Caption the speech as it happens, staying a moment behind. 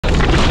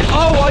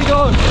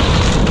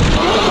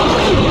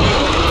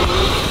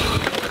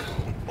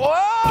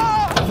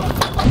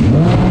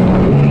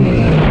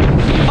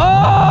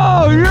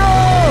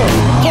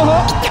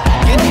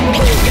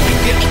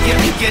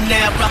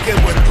now rocking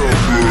with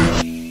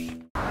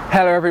the...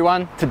 Hello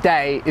everyone,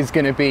 today is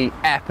going to be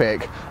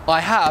epic. I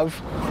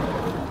have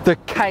the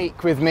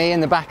cake with me in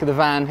the back of the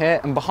van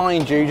here, and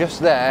behind you just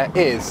there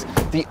is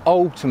the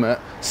ultimate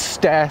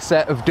stair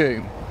set of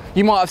doom.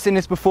 You might have seen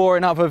this before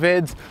in other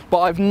vids, but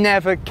I've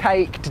never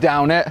caked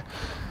down it.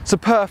 It's a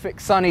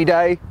perfect sunny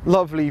day,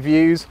 lovely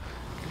views,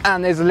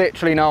 and there's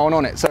literally no one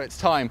on it, so it's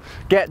time.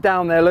 Get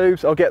down there,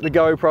 Lubes, I'll get the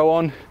GoPro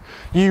on.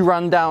 You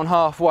run down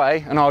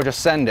halfway and I'll just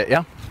send it,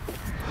 yeah?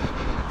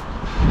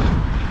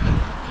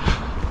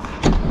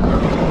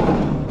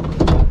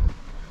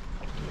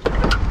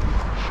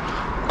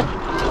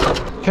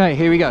 Okay,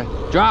 here we go.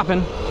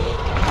 Dropping.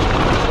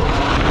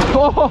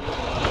 Oh!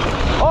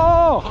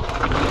 Oh!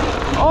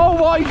 Oh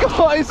my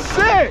god, it's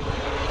sick!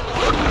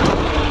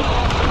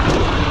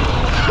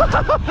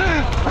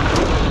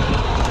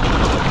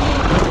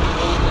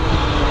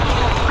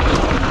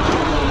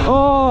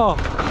 Oh!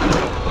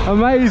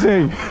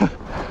 Amazing!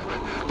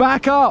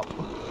 Back up!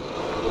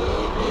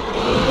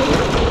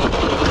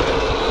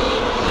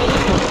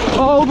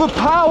 Oh, the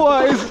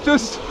power is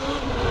just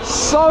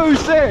so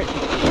sick!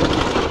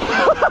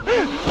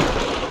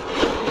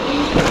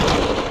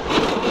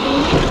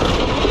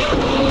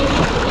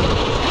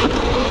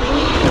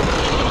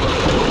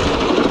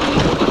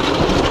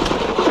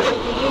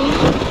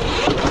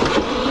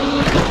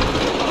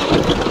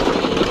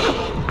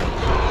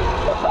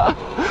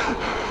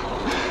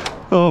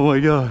 Oh my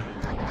god,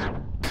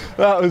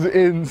 that was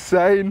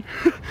insane.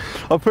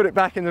 I'll put it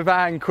back in the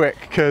van quick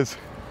because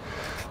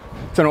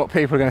I don't know what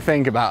people are going to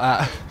think about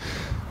that.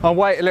 I'll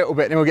wait a little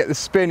bit and then we'll get the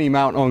spinny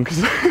mount on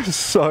because it's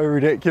so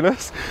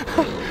ridiculous.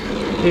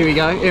 Here we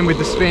go, in with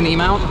the spinny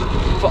mount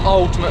for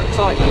ultimate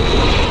excitement.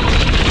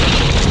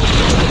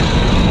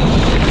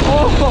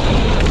 Oh,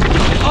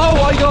 oh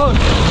my god!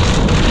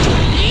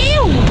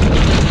 Ew.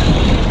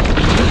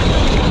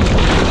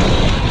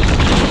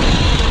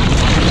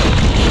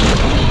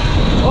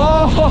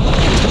 Oh,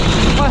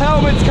 my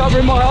helmet's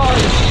covering my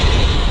eyes.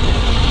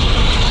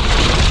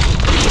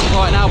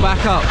 Right, now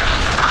back up.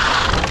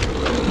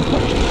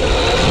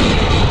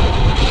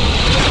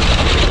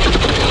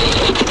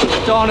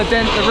 Don't want to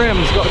dent the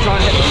rims, got to try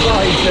and hit the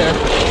sides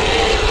here.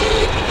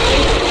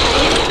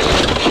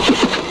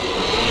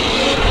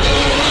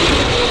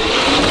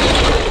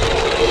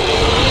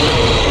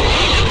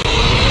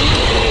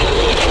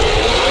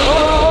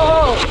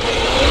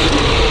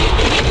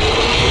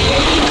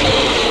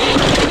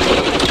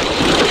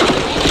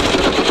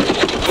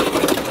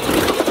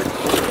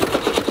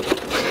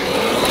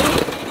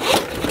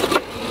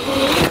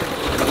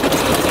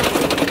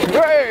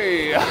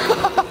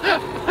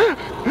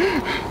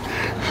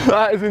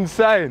 That is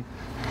insane.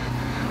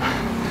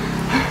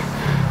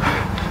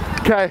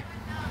 Okay,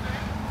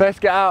 let's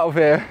get out of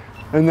here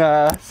and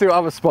see what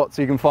other spots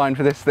you can find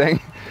for this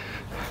thing.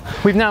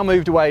 We've now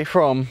moved away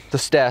from the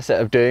stair set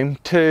of doom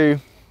to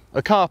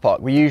a car park.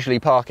 We usually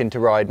park in to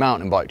ride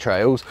mountain bike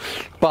trails,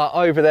 but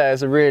over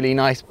there's a really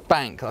nice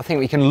bank that I think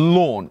we can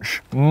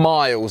launch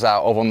miles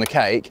out of on the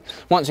cake.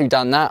 Once we've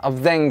done that,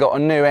 I've then got a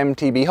new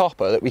MTB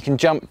hopper that we can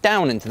jump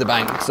down into the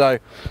bank, so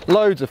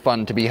loads of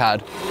fun to be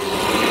had.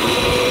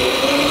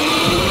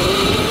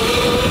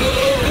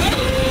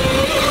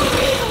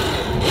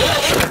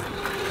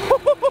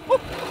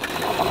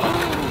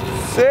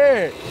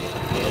 Sick!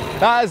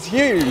 That is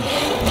huge.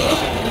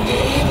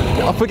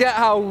 I forget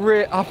how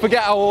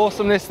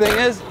awesome this thing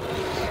is.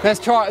 Let's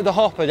try it with the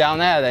hopper down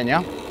there then,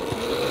 yeah?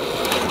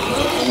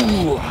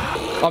 Ooh.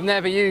 I've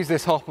never used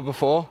this hopper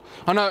before.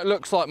 I know it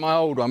looks like my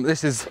old one, but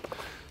this is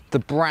the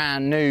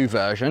brand new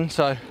version.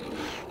 So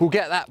we'll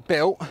get that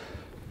built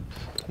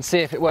and see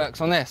if it works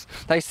on this.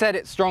 They said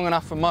it's strong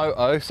enough for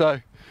moto, so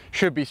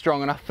should be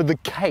strong enough for the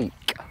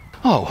cake.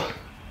 Oh,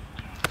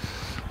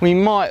 we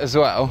might as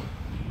well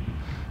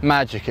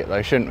magic it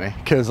though, shouldn't we?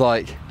 Because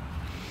like,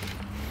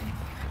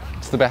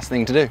 it's the best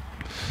thing to do.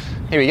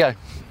 Here we go.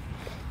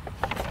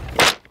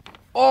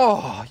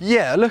 Oh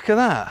yeah, look at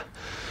that.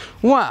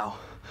 Wow.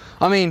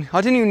 I mean, I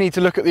didn't even need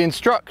to look at the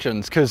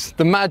instructions because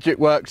the magic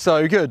worked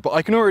so good, but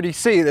I can already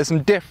see there's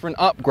some different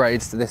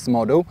upgrades to this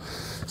model.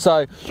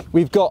 So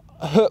we've got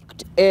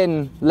hooked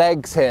in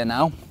legs here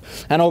now,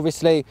 and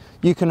obviously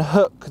you can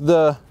hook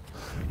the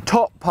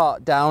top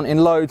part down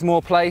in loads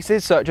more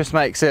places, so it just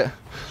makes it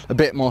a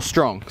bit more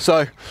strong.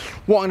 So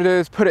what I'm going to do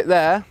is put it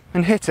there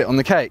and hit it on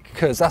the cake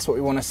because that's what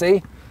we want to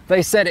see.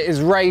 They said it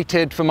is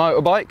rated for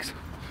motorbikes,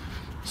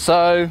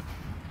 so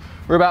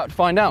we're about to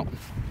find out.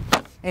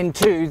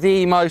 Into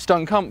the most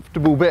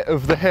uncomfortable bit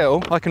of the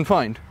hill I can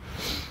find.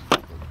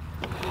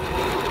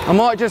 I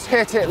might just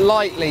hit it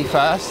lightly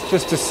first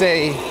just to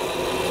see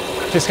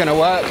if it's going to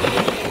work.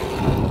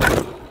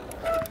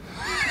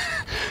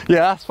 Yeah,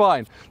 that's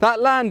fine.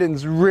 That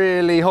landing's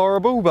really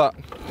horrible, but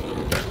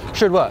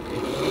should work.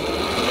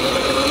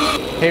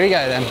 Here we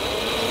go then.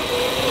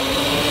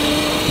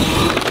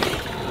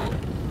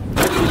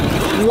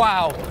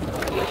 Wow,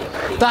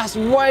 that's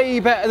way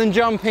better than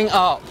jumping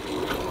up.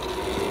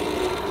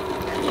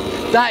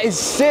 That is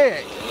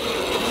sick.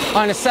 I'm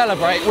gonna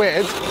celebrate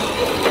with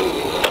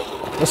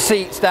the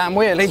seat stand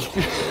wheelie.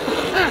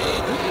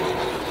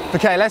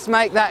 Okay, let's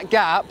make that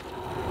gap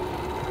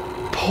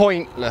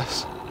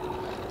pointless.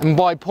 And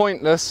by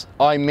pointless,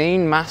 I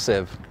mean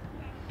massive.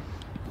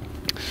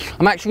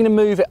 I'm actually going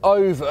to move it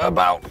over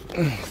about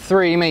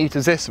 3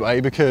 meters this way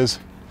because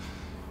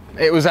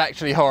it was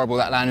actually horrible,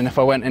 that landing, if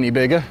I went any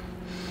bigger.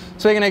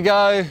 So we're going to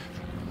go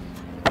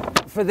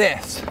for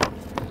this.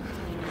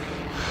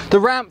 The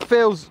ramp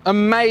feels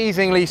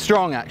amazingly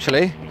strong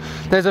actually.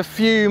 There's a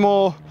few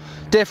more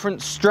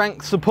different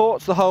strength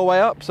supports the whole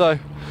way up, so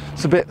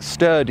it's a bit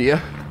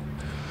sturdier.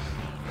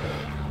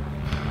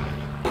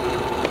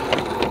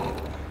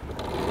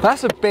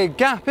 That's a big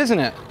gap, isn't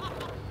it?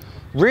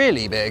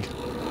 Really big.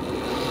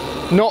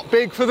 Not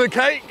big for the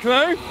cake,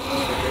 though.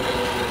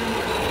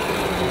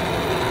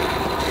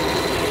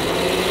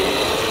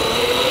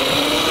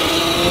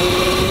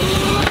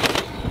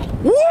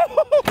 Woo!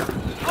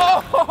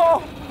 Oh,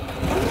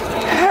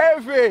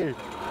 heavy.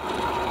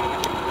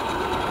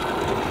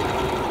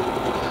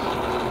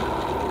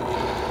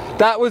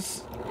 That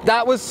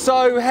was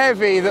so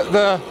heavy that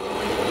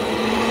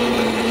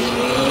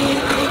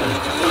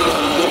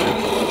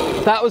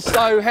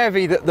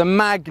the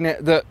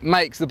magnet that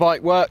makes the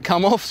bike work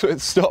come off, so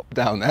it stopped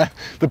down there.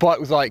 The bike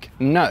was like,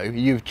 no,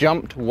 you've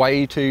jumped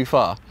way too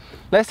far.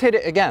 Let's hit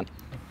it again.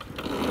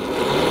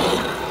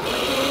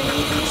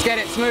 Let's get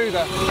it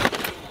smoother.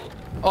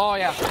 Oh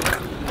yeah,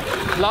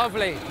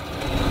 lovely.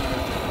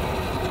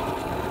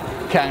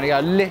 Okay, I'm gonna go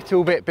a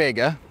little bit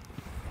bigger.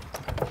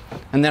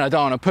 And then I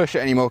don't want to push it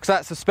anymore because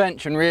that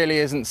suspension really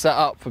isn't set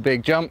up for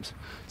big jumps.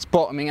 It's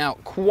bottoming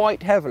out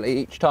quite heavily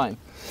each time.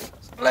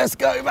 So let's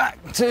go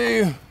back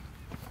to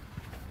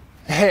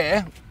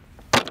here.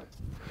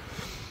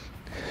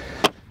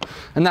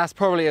 And that's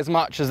probably as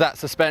much as that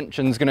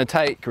suspension's going to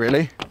take,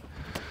 really.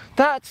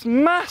 That's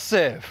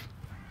massive.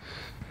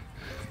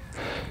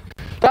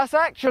 That's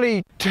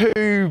actually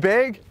too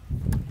big.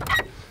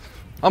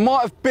 I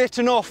might have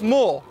bitten off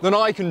more than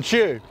I can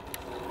chew.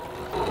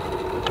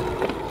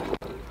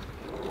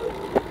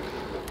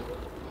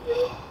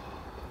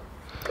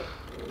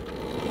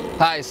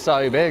 That is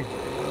so big.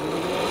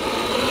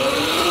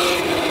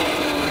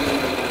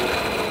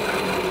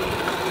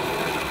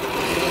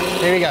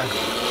 Here we go.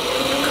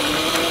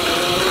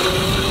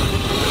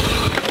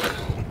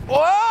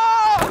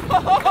 Whoa!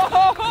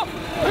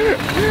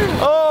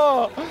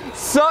 Oh,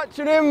 such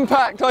an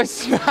impact, I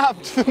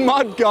snapped the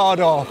mud guard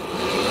off.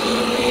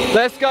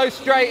 Let's go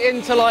straight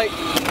into like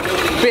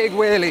big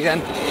wheelie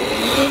then.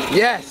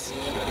 Yes.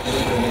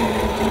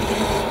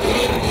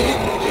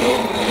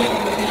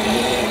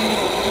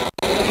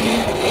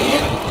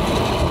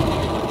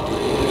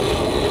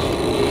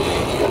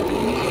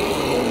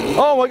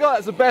 Oh my god,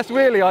 that's the best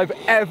wheelie I've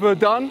ever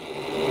done.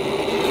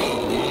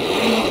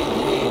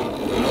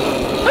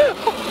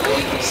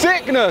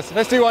 Sickness!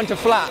 Let's do one to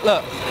flat,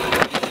 look.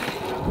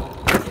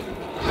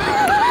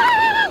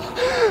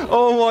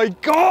 Oh my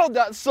god,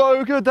 that's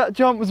so good. That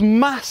jump was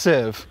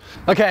massive.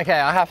 Okay,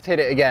 I have to hit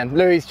it again.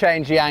 Louis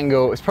changed the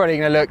angle. It's probably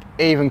going to look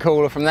even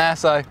cooler from there,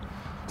 so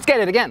let's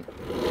get it again.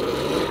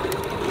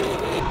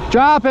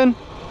 Dropping.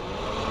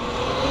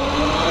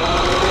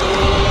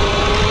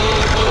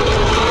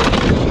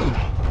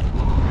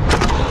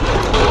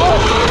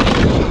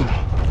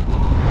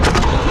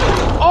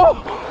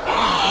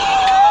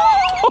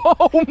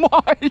 Oh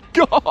my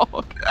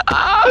god!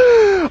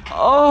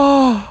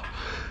 Oh,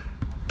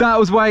 that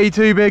was way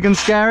too big and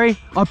scary.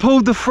 I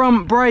pulled the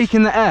front brake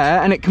in the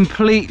air and it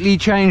completely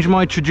changed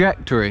my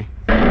trajectory.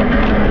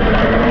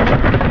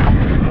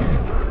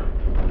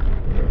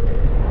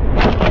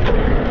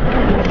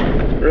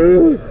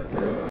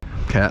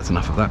 Okay, that's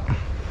enough of that.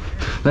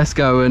 Let's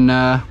go and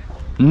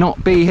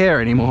not be here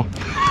anymore.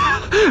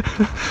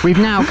 We've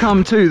now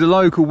come to the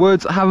local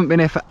woods. I haven't been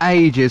here for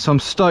ages, so I'm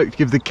stoked to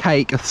give the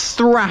cake a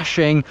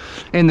thrashing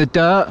in the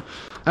dirt.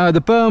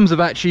 The berms have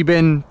actually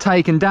been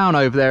taken down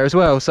over there as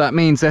well, so that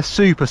means they're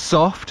super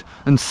soft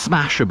and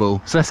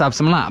smashable. So let's have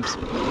some laps.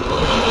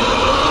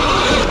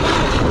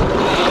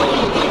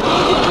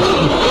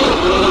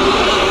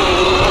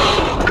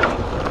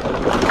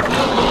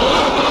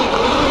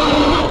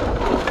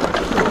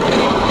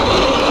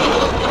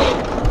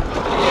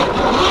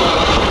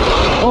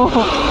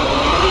 Oh.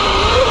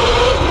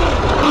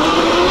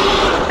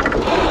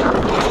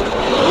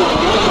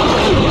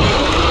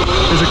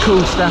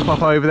 Cool step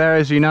up over there,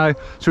 as you know,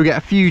 so we get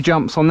a few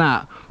jumps on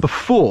that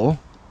before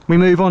we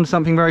move on to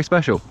something very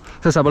special. So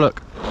let's have a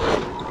look.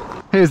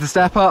 Here's the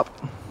step up.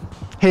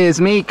 Here's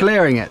me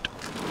clearing it.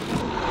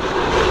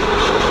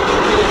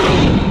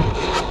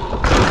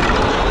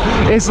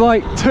 It's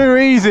like too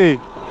easy.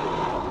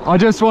 I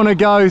just want to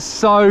go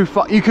so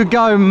far. You could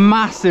go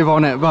massive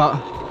on it, but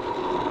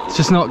it's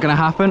just not going to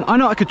happen. I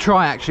know I could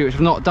try actually, which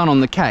I've not done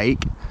on the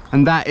cake,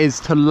 and that is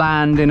to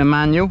land in a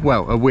manual,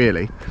 well, a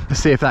wheelie.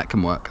 Let's see if that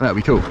can work. That'd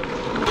be cool.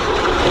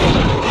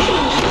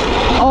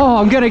 Oh,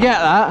 I'm gonna get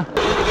that.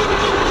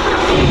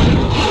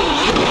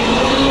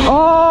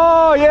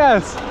 Oh,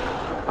 yes.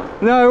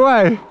 No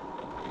way.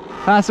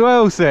 That's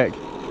well sick.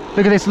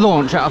 Look at this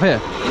launch out of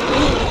here.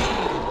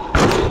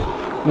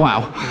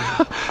 Wow.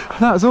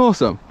 That's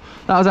awesome.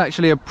 That was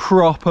actually a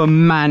proper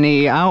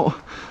mani out.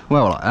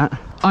 Well, like that.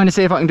 I'm gonna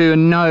see if I can do a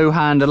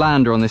no-hander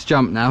lander on this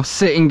jump now.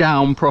 Sitting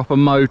down, proper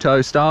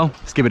moto style.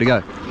 Let's give it a go.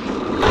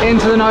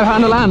 Into the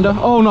no-hander lander.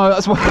 Oh no,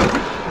 that's what...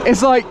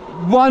 It's like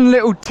one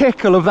little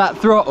tickle of that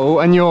throttle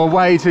and you're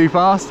way too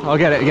fast. I'll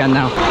get it again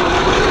now.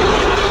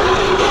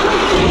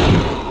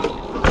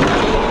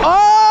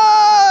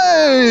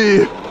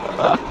 Oh!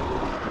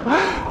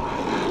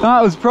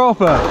 That was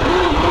proper.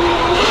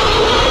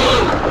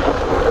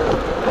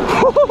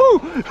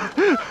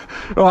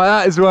 Right,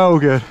 that is well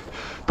good.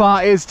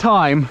 But it's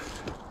time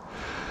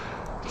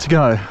to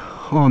go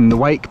on the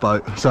wake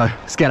boat. So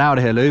let's get out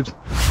of here, Lubes.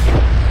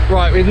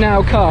 Right, we've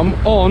now come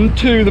on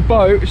to the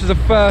boat, which is the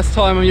first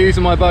time I'm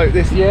using my boat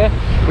this year.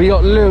 We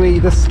got Louis,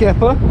 the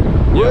skipper.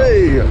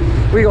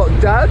 Yeah. We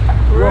got Dad.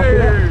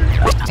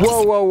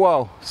 Whoa, whoa,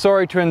 whoa.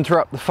 Sorry to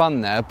interrupt the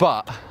fun there,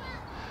 but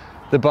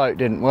the boat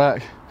didn't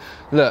work.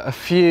 Look, a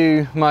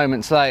few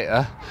moments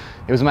later,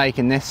 it was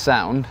making this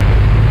sound.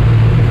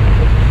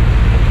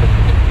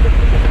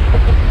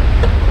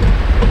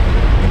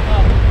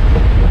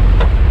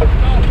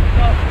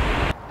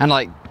 And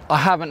like, I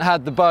haven't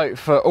had the boat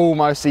for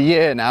almost a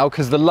year now,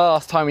 because the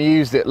last time we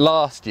used it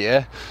last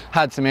year,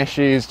 had some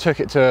issues,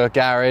 took it to a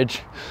garage,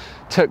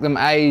 took them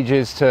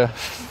ages to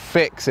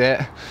fix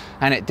it,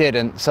 and it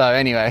didn't. So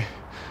anyway,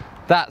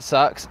 that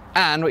sucks.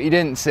 And what you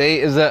didn't see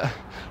is that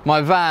my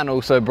van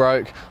also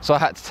broke, so I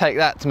had to take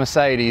that to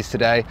Mercedes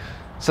today.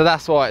 So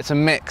that's why it's a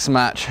mix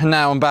match. And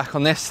now I'm back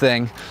on this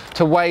thing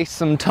to waste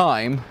some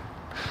time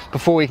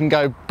before we can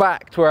go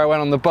back to where I went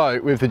on the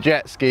boat with the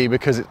jet ski,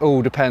 because it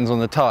all depends on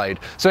the tide.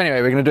 So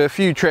anyway, we're going to do a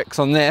few tricks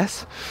on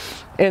this,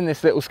 in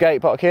this little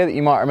skate park here that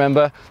you might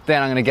remember.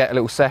 Then I'm going to get a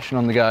little session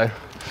on the go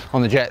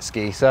on the jet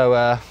ski. So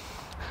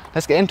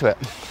let's get into it.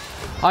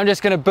 I'm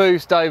just going to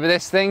boost over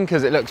this thing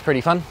because it looks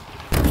pretty fun.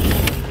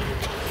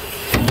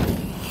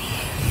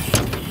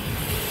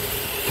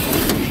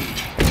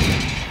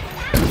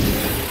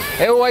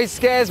 It always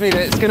scares me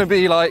that it's going to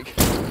be like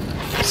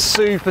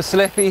super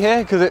slippy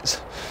here, because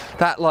it's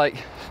that like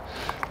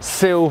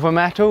silver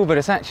metal, but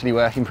it's actually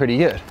working pretty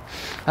good.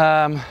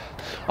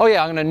 Oh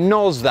yeah, I'm going to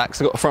nose that because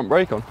I've got a front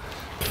brake on.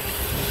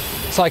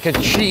 It's like a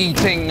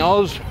cheating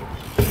nose.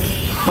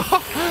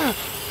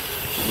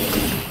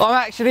 I'm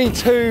actually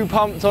too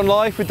pumped on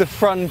life with the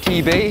front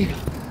EB.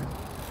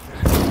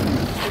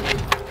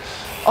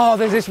 Oh,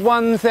 there's this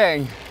one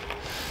thing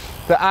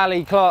that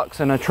Ali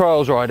Clarkson, a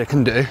trials rider,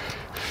 can do.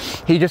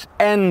 He just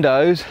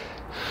endos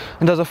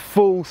and does a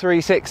full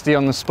 360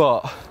 on the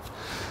spot.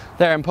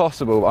 They're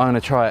impossible, but I'm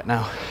going to try it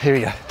now. Here we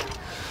go.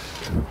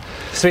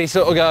 So he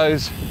sort of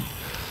goes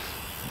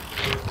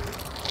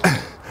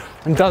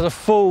and does a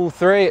full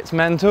 3, it's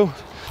mental.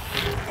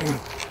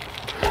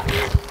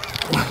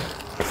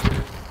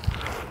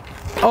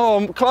 Oh,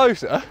 I'm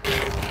closer.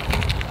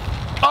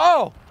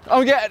 Oh,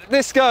 I'm getting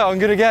this go, I'm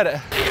going to get it.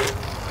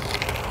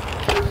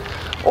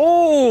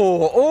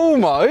 Oh,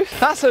 almost.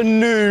 That's a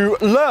new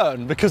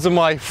learn because of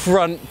my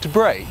front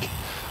brake.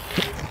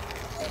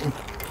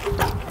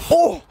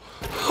 Oh!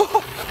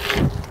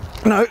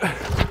 No.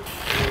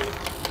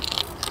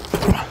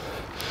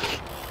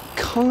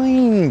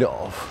 Kind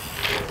of.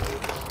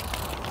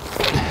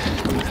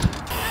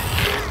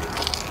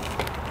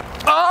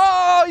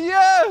 Oh,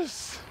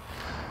 yes!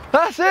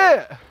 That's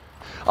it!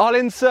 I'll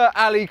insert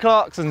Ali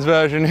Clarkson's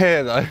version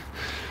here though.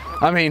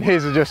 I mean,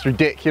 his are just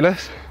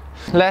ridiculous.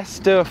 Let's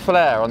do a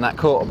flare on that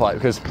quarter pipe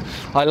because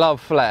I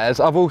love flares.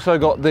 I've also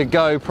got the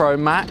GoPro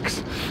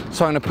Max,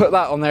 so I'm going to put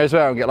that on there as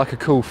well and get like a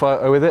cool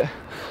photo with it.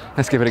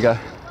 Let's give it a go.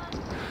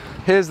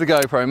 Here's the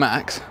GoPro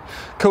Max.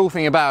 Cool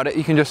thing about it,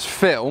 you can just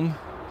film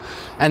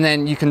and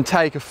then you can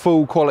take a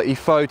full quality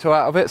photo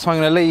out of it. So I'm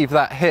going to leave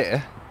that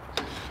here.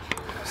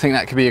 I think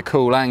that could be a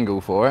cool angle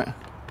for it.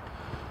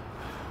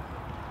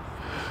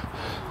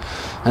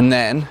 And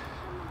then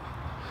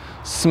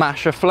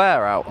smash a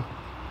flare out.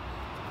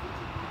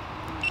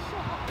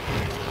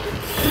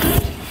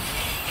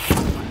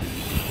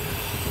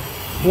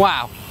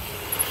 Wow.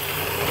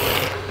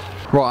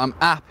 Right, I'm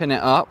apping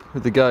it up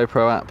with the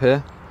GoPro app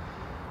here.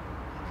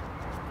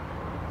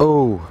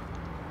 Oh.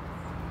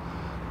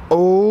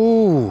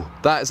 Oh,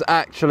 that's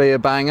actually a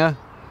banger.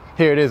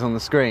 Here it is on the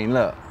screen,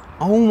 look.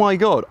 Oh my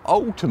God,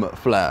 ultimate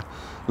flare.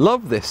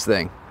 Love this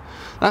thing.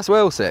 That's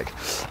well sick.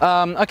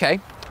 Okay,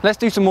 let's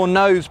do some more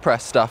nose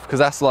press stuff because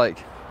that's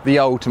like the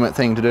ultimate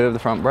thing to do with the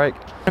front brake.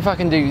 If I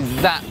can do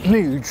that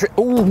new trick.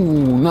 Oh,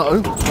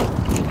 no.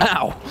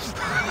 Ow.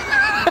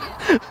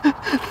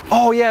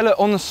 Oh yeah, look,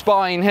 on the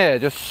spine here,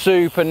 just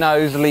super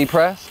nosily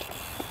pressed.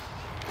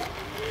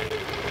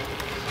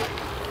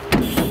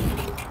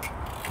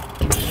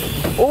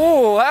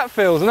 Oh, that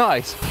feels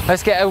nice.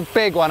 Let's get a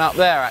big one up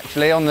there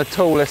actually, on the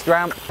tallest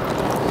ramp.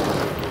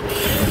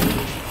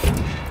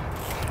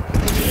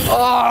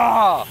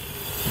 Oh!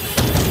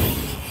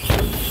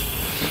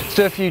 Let's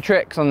do a few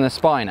tricks on the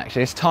spine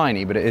actually. It's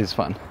tiny, but it is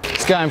fun.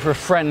 It's going for a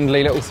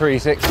friendly little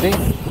 360.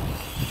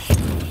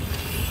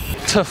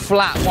 To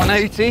flat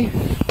 180.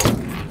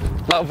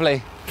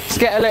 Lovely. Let's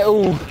get a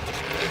little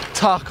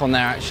tuck on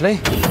there actually.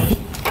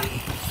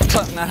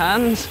 Putting the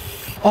hands.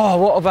 Oh,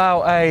 what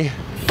about a,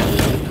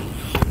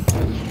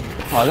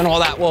 I don't know what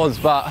that was,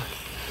 but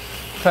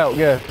felt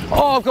good.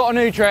 Oh, I've got a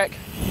new trick.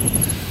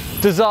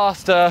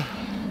 Disaster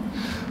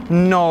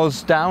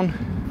nose down.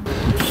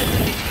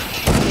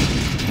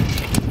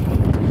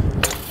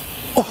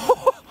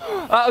 Oh,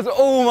 that was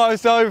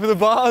almost over the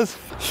bars.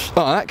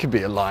 Oh, that could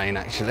be a lane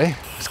actually.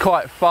 It's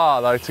quite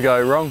far though to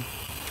go wrong.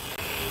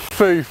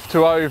 Foof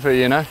to over,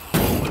 you know.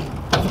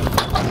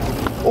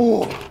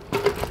 Oh,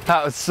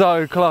 that was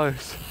so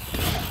close.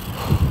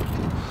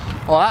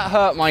 Well, that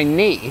hurt my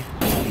knee.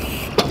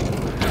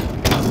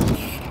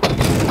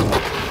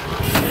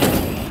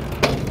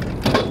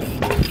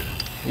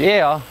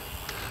 Yeah,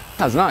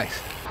 that's nice.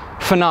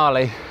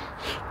 Finale,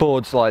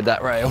 board slide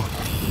that rail.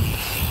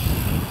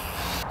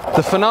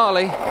 The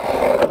finale.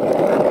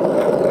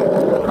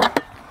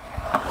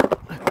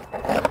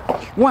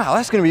 Wow,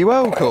 that's gonna be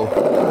well cool.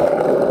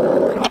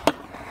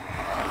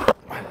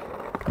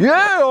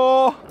 Yeah!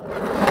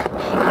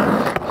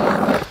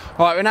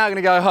 Right, we're now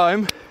gonna go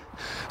home,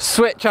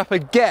 switch up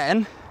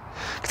again,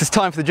 because it's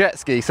time for the jet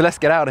ski, so let's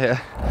get out of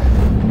here.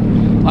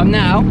 I'm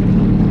now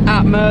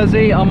at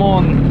Mersey. I'm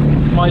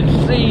on my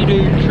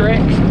Seadoo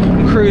Trixx.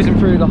 I'm cruising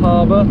through the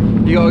harbour.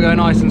 You gotta go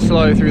nice and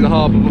slow through the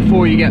harbour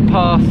before you get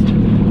past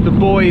the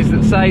boys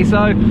that say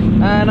so.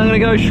 And I'm gonna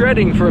go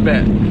shredding for a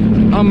bit.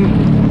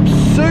 I'm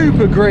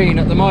super green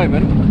at the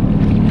moment.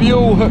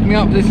 Buell hooked me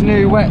up this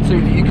new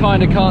wetsuit that you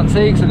kind of can't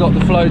see because I've got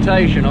the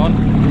flotation on.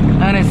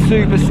 And it's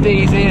super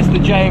steezy. It's the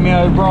Jamie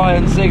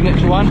O'Brien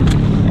signature one.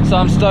 So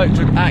I'm stoked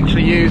to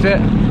actually use it.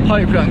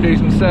 Hopefully I can do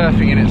some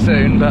surfing in it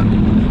soon, but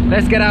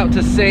let's get out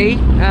to sea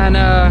and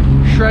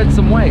shred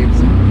some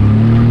waves.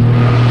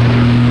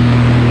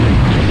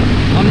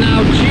 I'm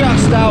now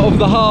just out of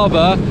the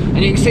harbour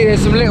and you can see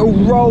there's some little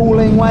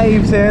rolling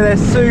waves here. They're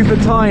super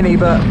tiny,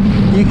 but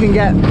you can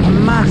get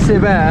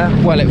massive air.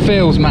 Well, it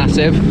feels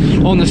massive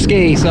on the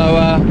ski, so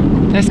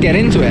let's get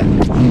into it.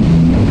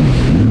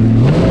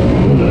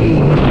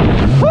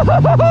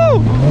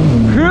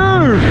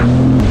 Huge!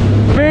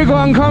 Big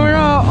one coming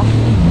up.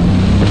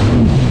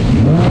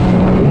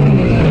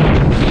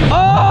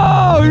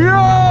 Oh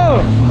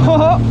yeah!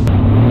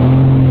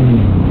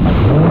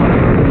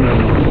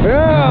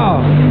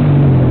 Yeah!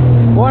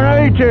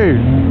 180!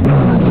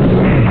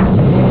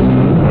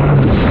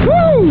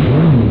 Woo!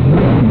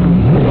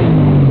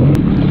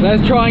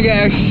 Let's try and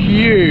get a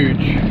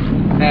huge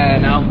air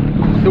now.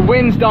 The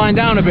wind's dying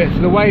down a bit, so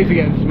the waves are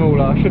getting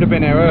smaller. I should have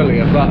been here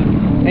earlier, but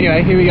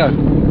anyway, here we go.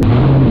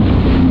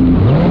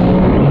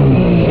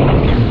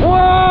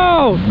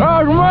 Whoa!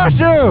 That was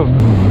massive!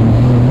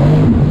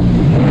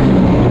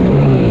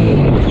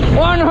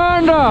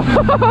 One-hander!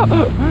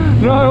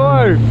 No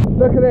way!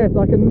 Look at this,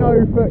 like a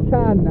no-foot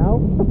can now.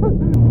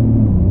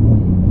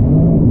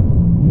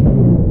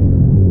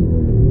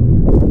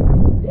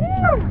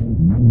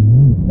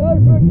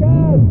 No-foot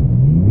can!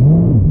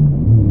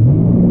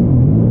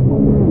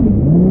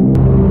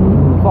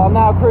 So I'm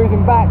now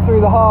cruising back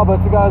through the harbour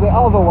to go the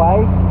other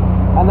way,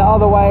 and the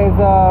other way is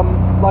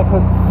like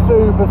a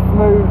super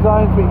smooth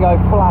zone, so we can go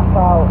flat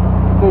out,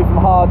 do some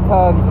hard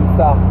turns and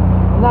stuff.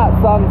 And that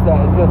sunset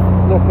is just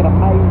looking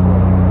amazing.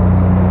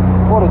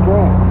 What a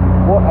dream.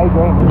 What a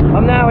dream.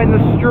 I'm now in the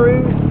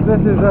Strew.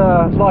 This is,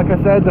 like I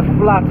said, the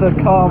flatter,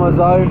 calmer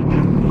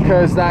zone,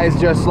 because that is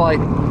just like,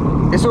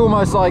 it's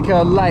almost like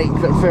a lake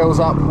that fills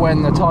up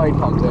when the tide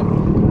comes in.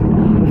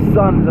 The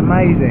sun's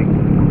amazing.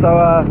 So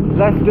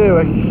let's do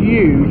a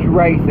huge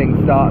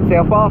racing start, see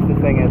how fast this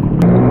thing is.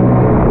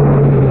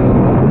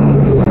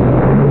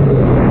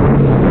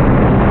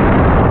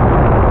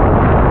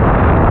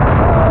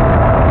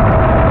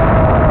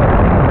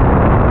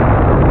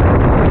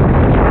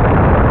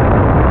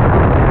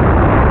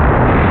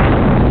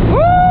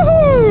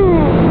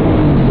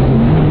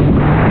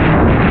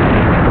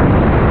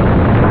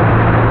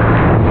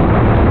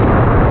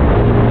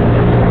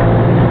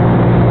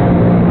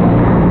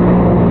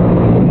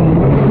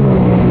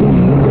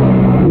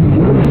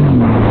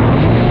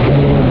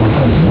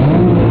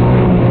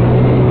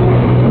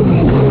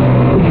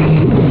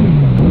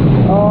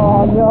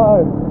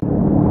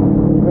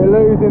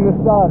 In the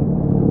sun.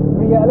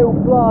 We get a little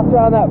blast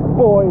around that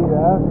buoy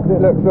there, because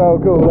it looks so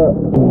cool, look.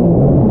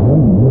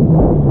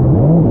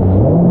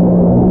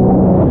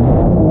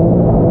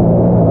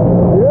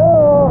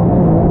 Yeah!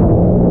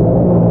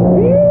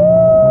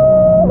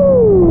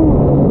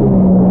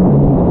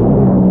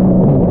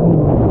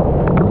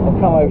 I'll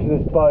come over to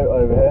this boat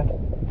over here.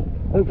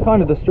 It looks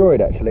kind of destroyed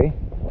actually,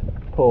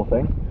 poor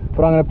thing.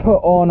 But I'm going to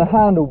put on a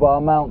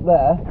handlebar mount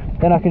there,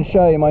 then I can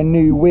show you my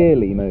new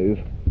wheelie move.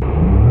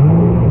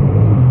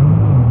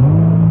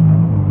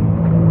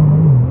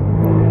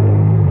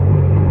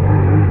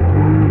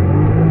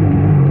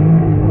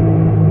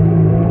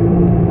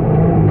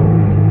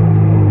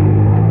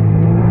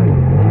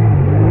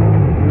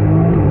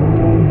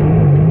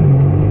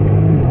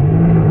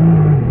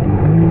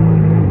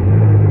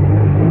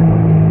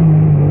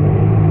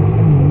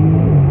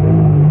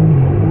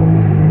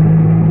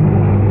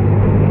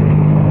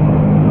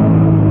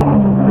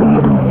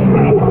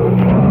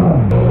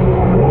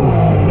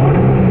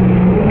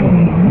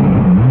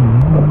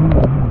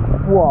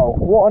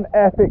 what an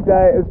epic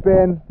day it has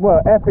been.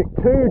 Well, epic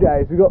 2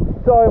 days. We've got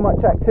so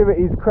much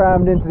activities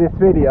crammed into this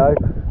video.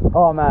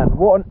 Oh man,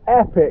 what an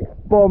epic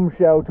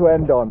bombshell to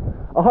end on.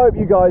 I hope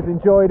you guys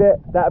enjoyed it.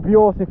 That'd be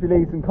awesome if you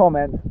leave some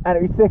comments, and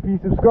it'd be sick if you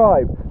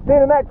subscribe. See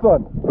you in the next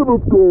one.